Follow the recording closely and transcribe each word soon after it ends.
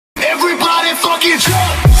fucking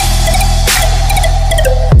truck.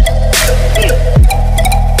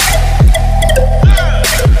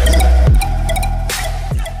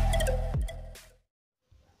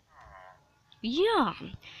 Yeah,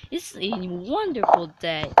 it's a wonderful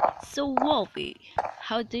day. So, Wolfie,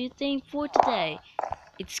 how do you think for today?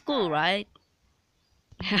 It's cool, right?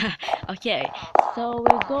 Okay, so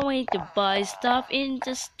we're going to buy stuff in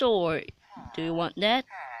the store. Do you want that?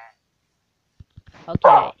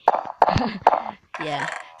 Okay. Yeah.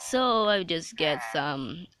 So I just get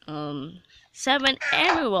some 7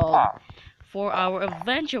 emerald for our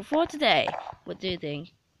adventure for today. What do you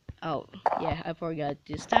think? Oh, yeah, I forgot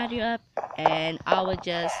to start you up, and I will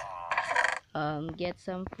just get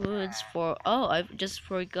some foods for. Oh, I just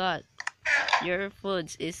forgot. Your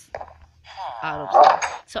foods is out of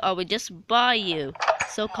stock, so I will just buy you.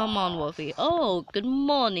 So come on, Wolfie. Oh, good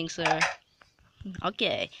morning, sir.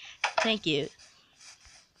 Okay, thank you.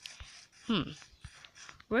 Hmm,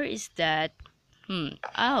 where is that?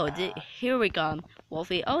 Oh, here we come,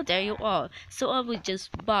 Wolfie. Oh, there you are. So I will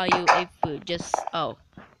just buy you a food. Just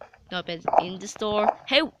open in the store.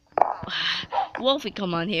 Hey, Wolfie,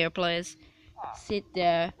 come on here, please. Sit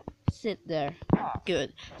there. Sit there.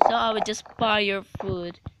 Good. So I will just buy your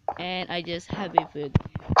food, and I just have a food.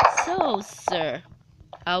 So, sir,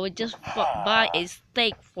 I will just buy a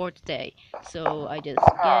steak for today. So I just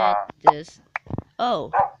get this.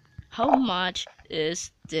 Oh, how much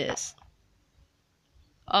is this?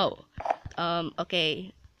 Oh,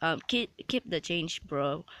 okay. Keep the change,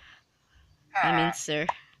 bro. I mean, sir.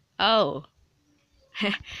 Oh,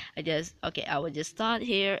 okay. I will just start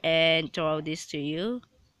here and throw this to you.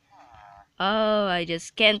 Oh, I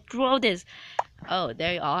just can't throw this. Oh,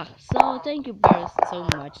 there you are. So thank you very so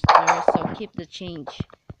much, sir. So keep the change.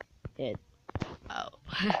 It. Oh,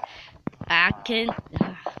 I can.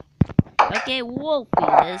 Okay, Wolfie,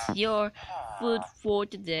 that's your food for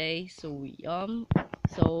today. So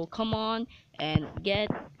so come on and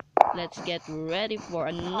let's get ready for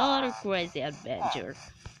another crazy adventure.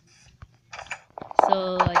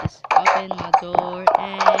 So I just open my door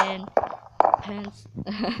and pants,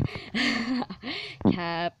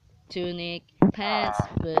 cap, tunic, pants,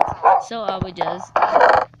 boots. So I will just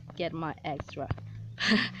get my extra.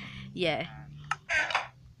 Yeah.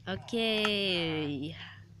 Okay.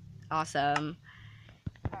 Awesome.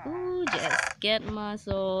 Ooh, just get my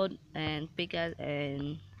sword and pick up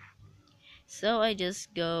and so I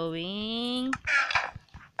just going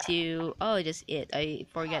to just eat. I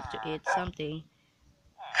forgot to eat something.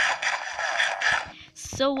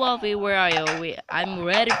 So Wolfie, where are you? I'm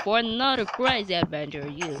ready for another crazy adventure.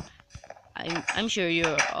 I'm sure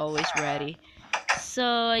you're always ready. So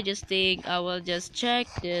I just think I will just check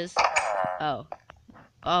this. Oh,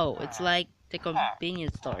 it's like the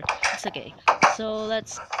convenience store. It's okay. So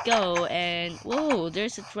let's go and whoa,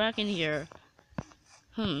 there's a truck in here.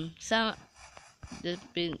 Some this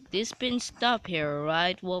been stop here,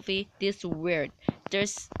 right, Wolfie? This is weird.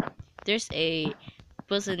 There's a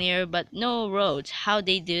person here, but no roads. How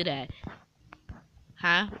they do that?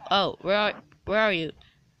 Huh? Oh, where are you?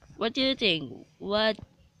 What do you think? What?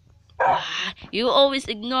 You always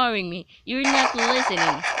ignoring me. You're not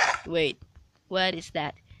listening. Wait, what is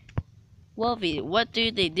that? Wolfie, what do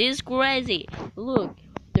you think? This is crazy. Look,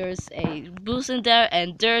 there's a booth in there,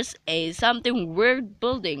 and there's a something weird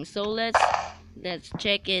building. So let's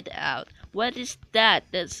check it out. What is that?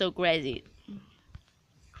 That's so crazy.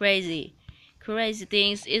 Crazy, crazy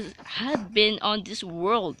things is have been on this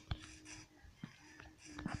world.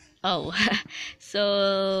 Oh,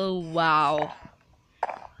 so wow,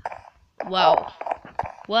 wow.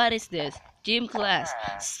 What is this? Gym class.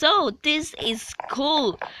 So this is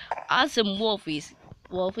cool. Awesome, Wolfies.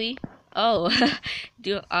 Wolfie. Oh,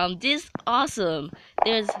 this awesome.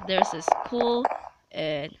 There's a school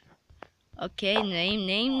and okay,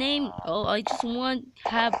 name. Oh, I just want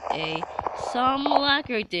have a some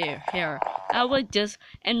locker there here. I would just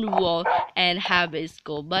enroll and have a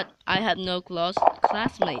school, but I have no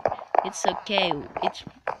classmate. It's okay. It's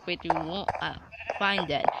pretty won't find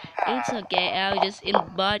that. It's okay. I'll just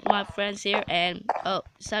invite my friends here and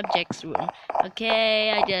subjects room.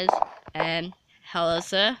 Okay, I just hello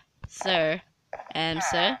sir, sir,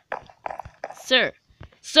 sir,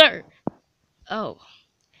 sir. Oh.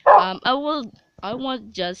 I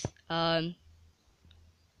want just I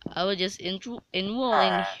will just enroll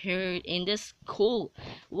in here in this school.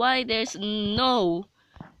 Why there's no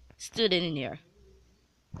student in here?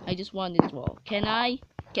 I just want this wall. Can I?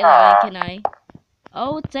 Can I?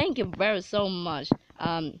 Oh, thank you very so much.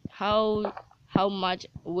 How much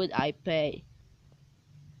would I pay?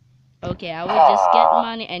 Okay, I will just get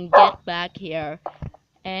money and get back here.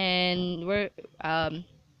 And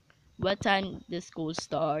what time the school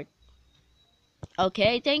start?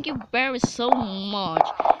 Okay, thank you very so much.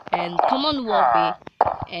 And come on, Wolfie.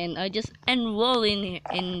 And I just enroll in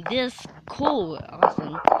this school.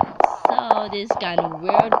 Awesome. So this kind of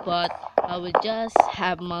weird, but I will just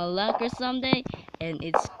have my locker someday, and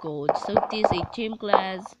it's cold. So this is a gym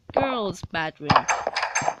class, girls' bathroom.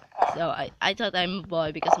 So I thought I'm a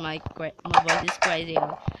boy because my voice is crazy.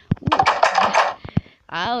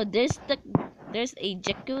 Oh, there's a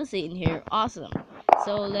jacuzzi in here. Awesome.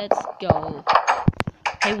 So let's go.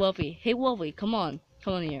 Hey Wolfie, come on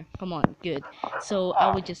here, come on, good. So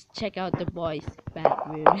I would just check out the boys'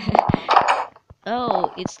 bathroom.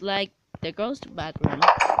 Oh, it's like the girls' bathroom.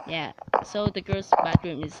 Yeah. So the girls'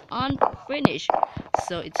 bathroom is unfinished,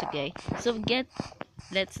 so it's okay. So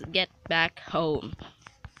let's get back home.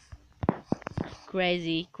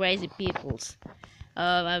 Crazy peoples.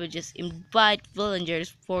 I would just invite villagers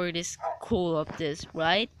for the school of this,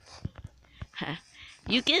 right?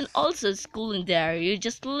 You can also school in there. You're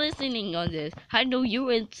just listening on this. I know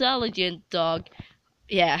you're intelligent, dog.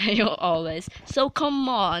 Yeah, you always. So come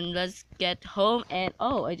on, let's get home. And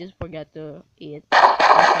oh, I just forgot to eat.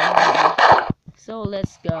 So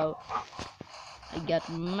let's go. I got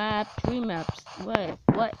three maps. What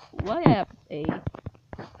have a?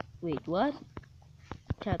 Wait, what?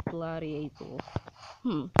 Cat gladiator.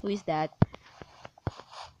 Who is that?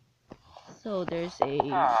 So there's a.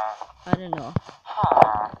 I don't know.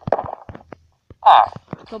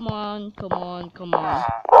 Come on.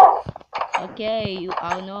 Okay,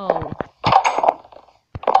 I know.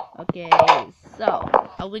 Okay, so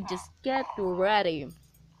I will just get ready.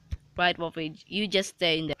 Right, Wolfie, you just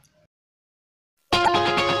stay in there.